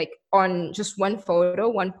spend like on just one photo,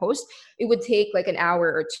 one post, it would take like an hour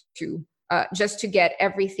or two just to get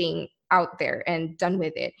everything out there and done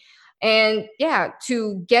with it. And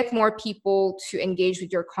to get more people to engage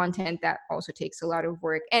with your content, that also takes a lot of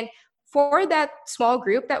work. And for that small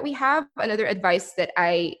group that we have, another advice that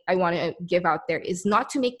I want to give out there is not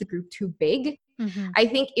to make the group too big. I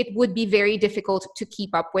think it would be very difficult to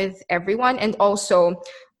keep up with everyone. And also,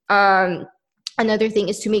 another thing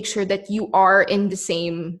is to make sure that you are in the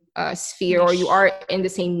same sphere or you are in the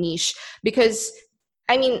same niche. Because,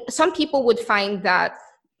 I mean, some people would find that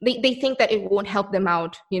they think that it won't help them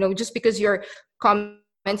out, just because you're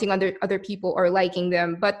commenting on other people or liking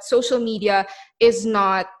them. But social media is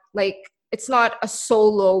not like, it's not a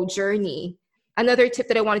solo journey. Another tip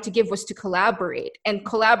that I wanted to give was to collaborate. And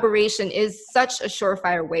collaboration is such a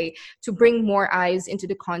surefire way to bring more eyes into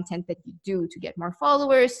the content that you do, to get more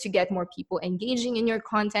followers, to get more people engaging in your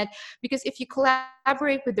content. Because if you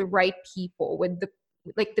collaborate with the right people, with the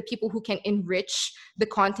people who can enrich the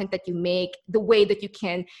content that you make, the way that you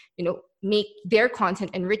can, make their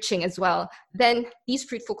content enriching as well, then these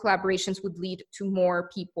fruitful collaborations would lead to more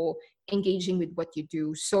people engaging with what you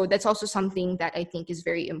do. So that's also something that I think is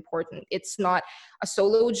very important. It's not a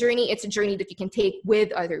solo journey, it's a journey that you can take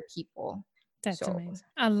with other people. That's amazing.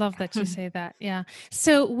 I love that you say that. Yeah.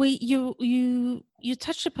 So you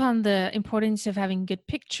touched upon the importance of having good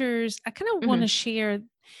pictures. I kind of want to share.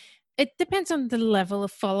 It depends on the level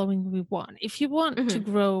of following we want. If you want to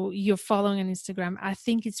grow your following on Instagram, I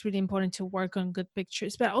think it's really important to work on good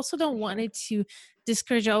pictures, but I also don't want it to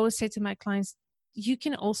discourage. I always say to my clients, you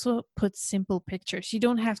can also put simple pictures. You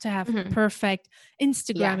don't have to have perfect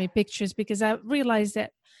Instagrammy pictures, because I realized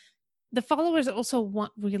that the followers also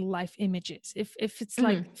want real life images. If it's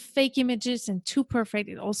like fake images and too perfect,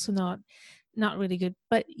 it's also not really good.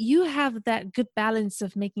 But you have that good balance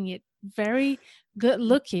of making it very good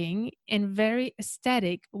looking and very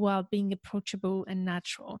aesthetic while being approachable and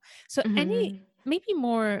natural. So any maybe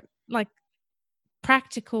more like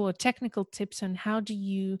practical or technical tips on how do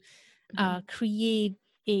you create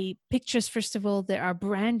pictures, first of all, that are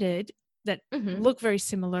branded, that look very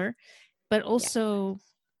similar, but also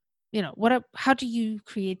how do you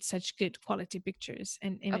create such good quality pictures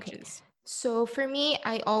and images? Okay. So for me,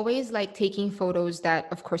 I always like taking photos that,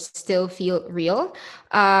 of course, still feel real.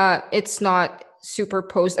 It's not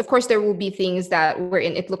superposed. Of course, there will be things that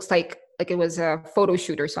wherein it looks like it was a photo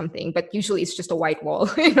shoot or something, but usually it's just a white wall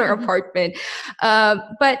in our apartment.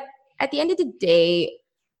 But at the end of the day,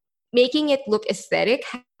 making it look aesthetic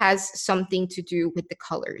has something to do with the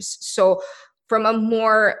colors. So from a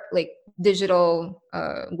more like digital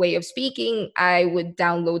way of speaking, I would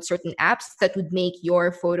download certain apps that would make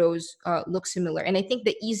your photos look similar. And I think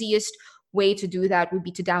the easiest way to do that would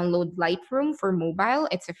be to download Lightroom for mobile.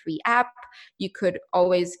 It's a free app. You could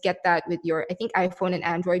always get that with I think iPhone and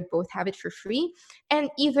Android both have it for free. And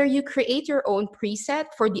either you create your own preset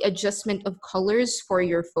for the adjustment of colors for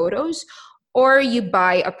your photos, or you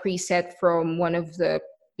buy a preset from one of the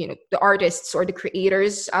artists or the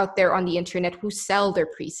creators out there on the internet who sell their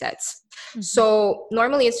presets. So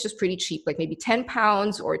normally it's just pretty cheap, like maybe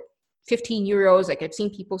 £10 or 15 euros. Like I've seen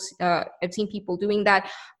people doing that.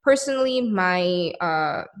 Personally,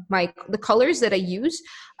 the colors that I use,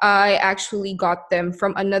 I actually got them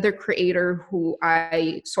from another creator who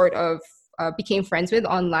I sort of became friends with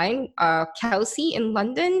online, Kelsey in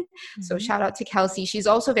London. So shout out to Kelsey. She's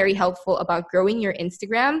also very helpful about growing your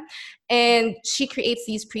Instagram. And she creates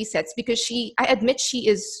these presets because I admit she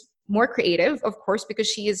is more creative, of course, because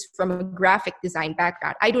she is from a graphic design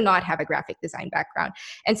background. I do not have a graphic design background.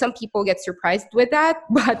 And some people get surprised with that,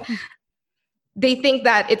 but they think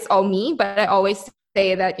that it's all me, but I always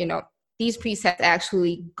say that, these presets I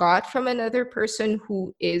actually got from another person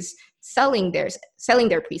who is selling their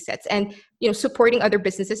presets. And, supporting other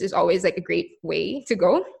businesses is always like a great way to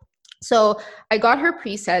go. So I got her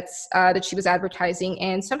presets that she was advertising,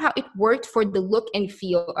 and somehow it worked for the look and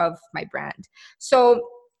feel of my brand. So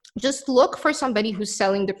just look for somebody who's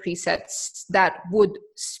selling the presets that would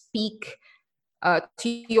speak to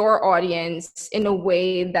your audience in a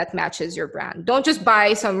way that matches your brand. Don't just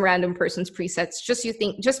buy some random person's presets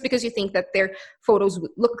just because you think that their photos would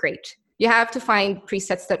look great. You have to find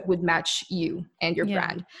presets that would match you and your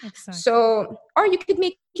brand. Exactly. So, or you could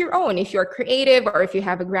make your own if you're creative, or if you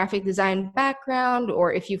have a graphic design background,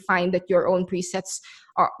 or if you find that your own presets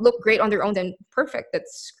look great on their own, then perfect.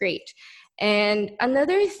 That's great. And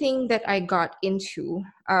another thing that I got into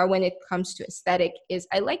when it comes to aesthetic is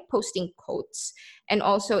I like posting quotes and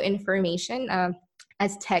also information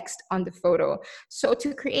as text on the photo. So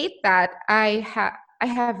to create that, I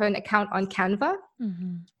have an account on Canva.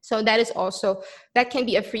 Mm-hmm. So that can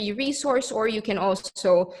be a free resource, or you can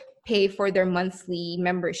also pay for their monthly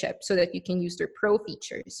membership so that you can use their pro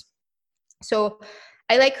features. So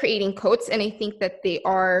I like creating quotes, and I think that they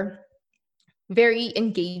are very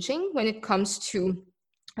engaging when it comes to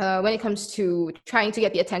trying to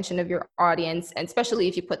get the attention of your audience, and especially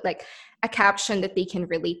if you put like a caption that they can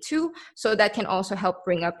relate to, so that can also help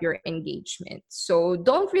bring up your engagement. So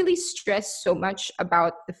don't really stress so much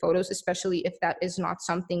about the photos, especially if that is not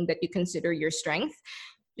something that you consider your strength.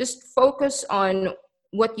 Just focus on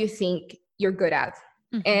what you think you're good at,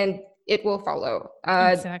 Mm-hmm. and it will follow.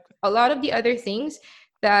 Exactly. A lot of the other things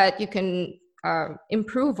that you can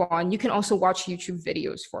improve on, you can also watch YouTube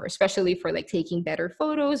videos for, especially for like taking better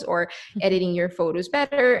photos or editing your photos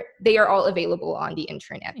better. They are all available on the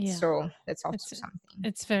internet. Yeah. So that's also something.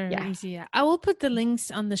 It's very easy. Yeah. I will put the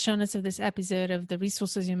links on the show notes of this episode of the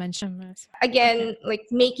resources you mentioned. Again, like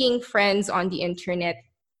making friends on the internet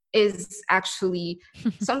is actually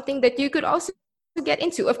something that you could also get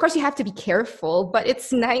into. Of course, you have to be careful, but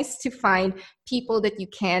it's nice to find people that you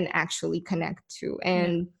can actually connect to.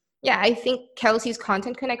 And I think Kelsey's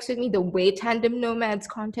content connects with me the way Tandem Nomad's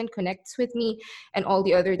content connects with me, and all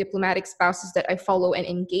the other diplomatic spouses that I follow and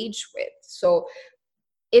engage with. So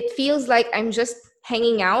it feels like I'm just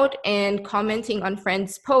hanging out and commenting on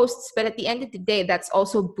friends' posts, but at the end of the day, that's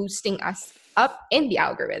also boosting us up in the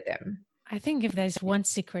algorithm. I think if there's one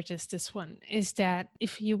secret is this one, is that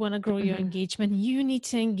if you want to grow your engagement, you need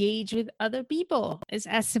to engage with other people. It's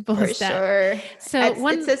as simple as that. For sure. So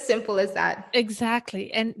it's as simple as that.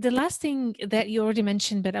 Exactly. And the last thing that you already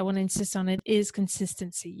mentioned, but I want to insist on it, is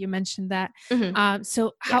consistency. You mentioned that.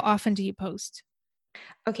 So how often do you post?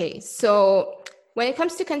 Okay, so when it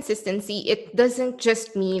comes to consistency, it doesn't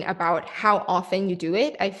just mean about how often you do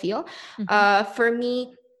it, I feel. For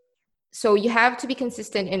me, so you have to be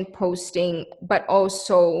consistent in posting, but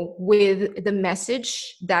also with the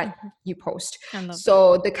message that you post.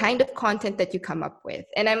 So the kind of content that you come up with.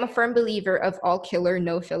 And I'm a firm believer of all killer,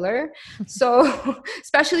 no filler. So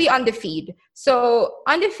especially on the feed. So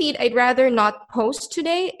on the feed, I'd rather not post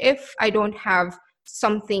today if I don't have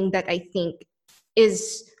something that I think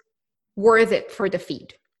is worth it for the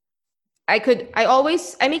feed. I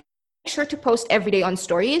make sure to post every day on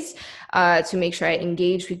stories to make sure I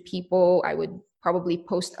engage with people. I would probably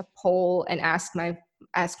post a poll and ask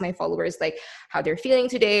my followers like how they're feeling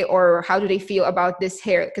today, or how do they feel about this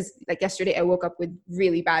hair, because like yesterday I woke up with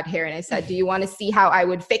really bad hair and I said, do you want to see how I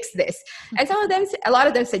would fix this? And a lot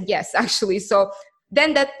of them said yes, actually. So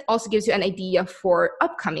then that also gives you an idea for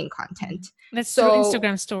upcoming content. That's through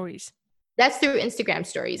Instagram stories. That's through Instagram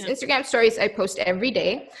stories. Instagram stories I post every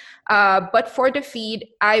day. But for the feed,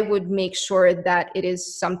 I would make sure that it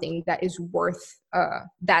is something that is worth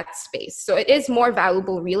that space. So it is more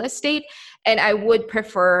valuable real estate. And I would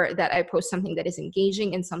prefer that I post something that is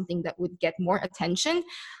engaging and something that would get more attention,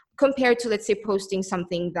 compared to, let's say, posting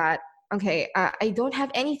something that, I don't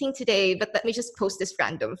have anything today, but let me just post this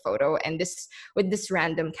random photo and this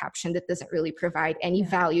random caption that doesn't really provide any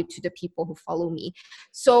value to the people who follow me.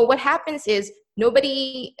 So what happens is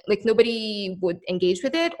nobody would engage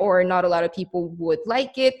with it, or not a lot of people would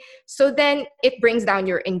like it. So then it brings down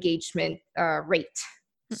your engagement rate.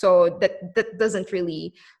 So that doesn't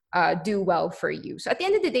really do well for you. So at the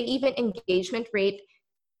end of the day, even engagement rate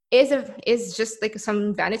is just like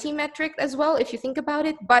some vanity metric as well, if you think about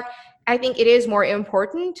it. But I think it is more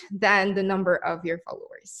important than the number of your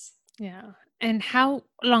followers. Yeah. And how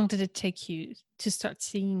long did it take you to start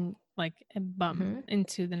seeing like a bump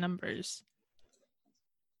into the numbers?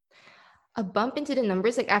 A bump into the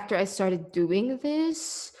numbers, like after I started doing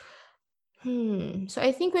this, So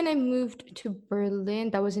I think when I moved to Berlin,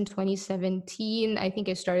 that was in 2017. I think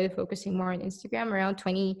I started focusing more on Instagram around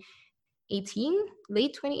 2018,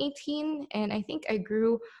 late 2018. And I think I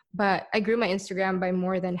grew my Instagram by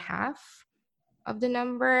more than half of the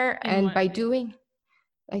number. In And one by year. doing,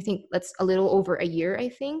 I think that's a little over a year, I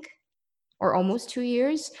think, or almost 2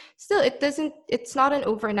 years. Still, it's not an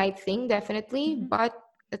overnight thing, definitely, Mhm. but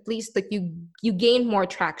at least like you gain more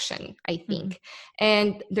traction, I Mhm. think.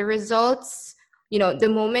 And the results, the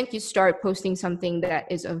moment you start posting something that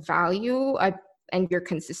is of value, and you're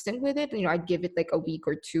consistent with it, I'd give it like a week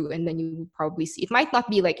or two, and then you would probably see it might not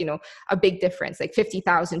be like, a big difference, like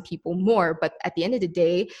 50,000 people more, but at the end of the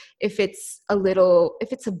day, if it's a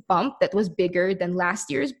bump that was bigger than last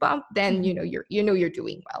year's bump, then Mhm. you're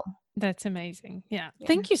doing well. That's amazing. Yeah. Yeah.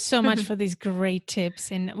 Thank you so much for these great tips.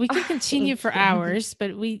 And we can continue Thank for you. hours,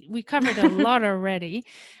 but we covered a lot already.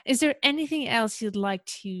 Is there anything else you'd like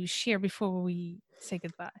to share before we say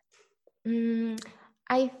goodbye? Mm,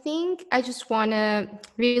 I think I just want to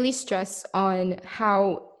really stress on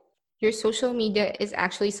how your social media is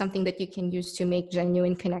actually something that you can use to make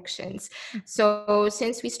genuine connections. Mhm. So,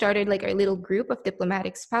 since we started like our little group of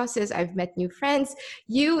diplomatic spouses, I've met new friends,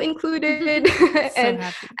 you included, So and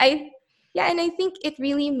happy. I yeah, and I think it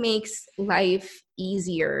really makes life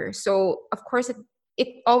easier. So, of course, it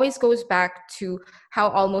always goes back to how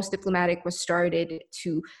Almost Diplomatic was started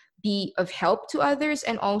to be of help to others,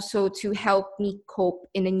 and also to help me cope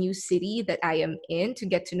in a new city that I am in, to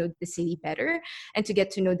get to know the city better and to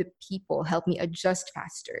get to know the people, help me adjust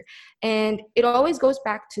faster. And it always goes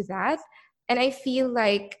back to that. And I feel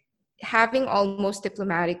like having Almost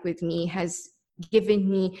Diplomatic with me has given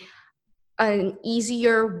me an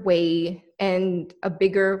easier way and a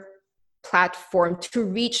bigger platform to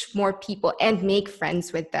reach more people and make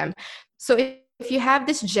friends with them. So if you have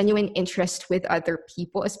this genuine interest with other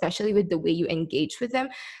people, especially with the way you engage with them,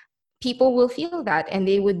 people will feel that, and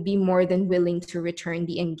they would be more than willing to return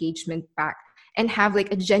the engagement back and have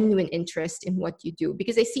like a genuine interest in what you do.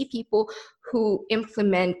 Because I see people who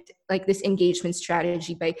implement like this engagement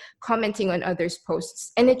strategy by commenting on others'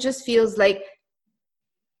 posts, and it just feels like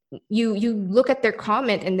you look at their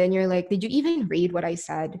comment and then you're like, did you even read what I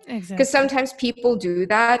said? Because Exactly. sometimes people do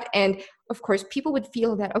that, and of course people would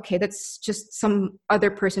feel that, okay, that's just some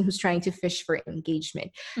other person who's trying to fish for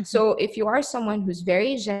engagement. Mhm. So if you are someone who's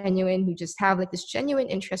very genuine, who just have like this genuine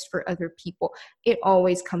interest for other people, it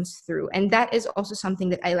always comes through. And that is also something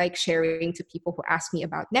that I like sharing to people who ask me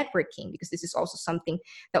about networking, because this is also something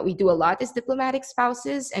that we do a lot as diplomatic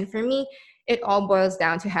spouses. And for me, it all boils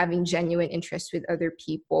down to having genuine interest with other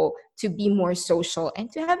people, to be more social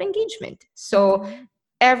and to have engagement. So Mhm.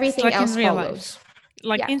 It's everything like in else real life. follows.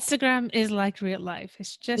 Like Yeah. Instagram is like real life.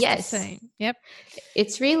 It's just the Yes. same. Yep.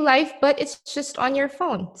 It's real life, but it's just on your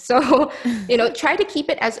phone. So, try to keep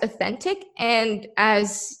it as authentic and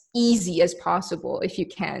as easy as possible if you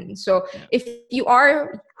can. So, Yeah. if you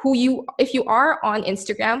are on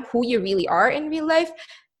Instagram, who you really are in real life,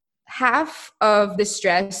 half of the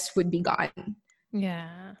stress would be gone.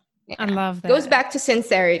 Yeah. I Yeah. love Goes that. back to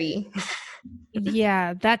sincerity.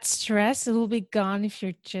 Yeah, that stress will be gone if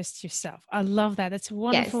you're just yourself. I love that. That's a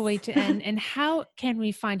wonderful Yes. way to end. And how can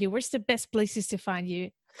we find you? Where's the best places to find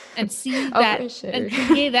you and see Oh, that for and sure.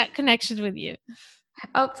 create that connection with you?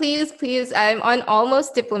 Oh, please, please. I'm on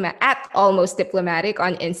Almost Diplomatic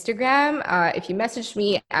on Instagram. If you message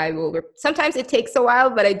me, I will. Sometimes it takes a while,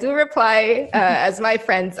 but I do reply, as my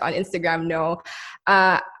friends on Instagram know.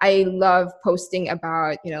 I love posting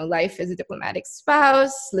about, life as a diplomatic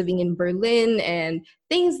spouse, living in Berlin, and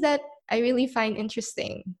things that I really find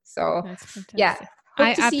interesting. So, That's yeah, fantastic. hope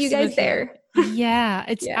I to see you guys absolutely, there. yeah,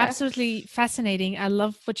 it's Yeah, absolutely fascinating. I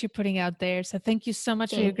love what you're putting out there. So thank you so much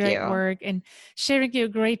for your thank great you. work and sharing your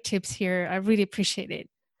great tips here. I really appreciate it.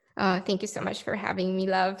 Thank you so much for having me,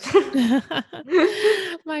 love.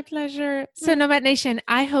 My pleasure. So, Nomad Nation,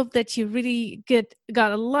 I hope that you really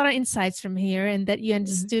got a lot of insights from here and that you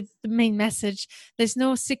understood the main message. There's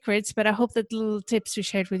no secrets, but I hope that the little tips we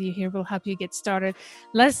shared with you here will help you get started.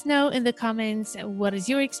 Let us know in the comments what is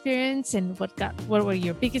your experience and what were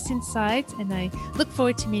your biggest insights. And I look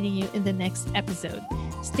forward to meeting you in the next episode.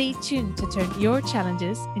 Stay tuned to turn your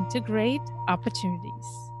challenges into great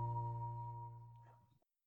opportunities.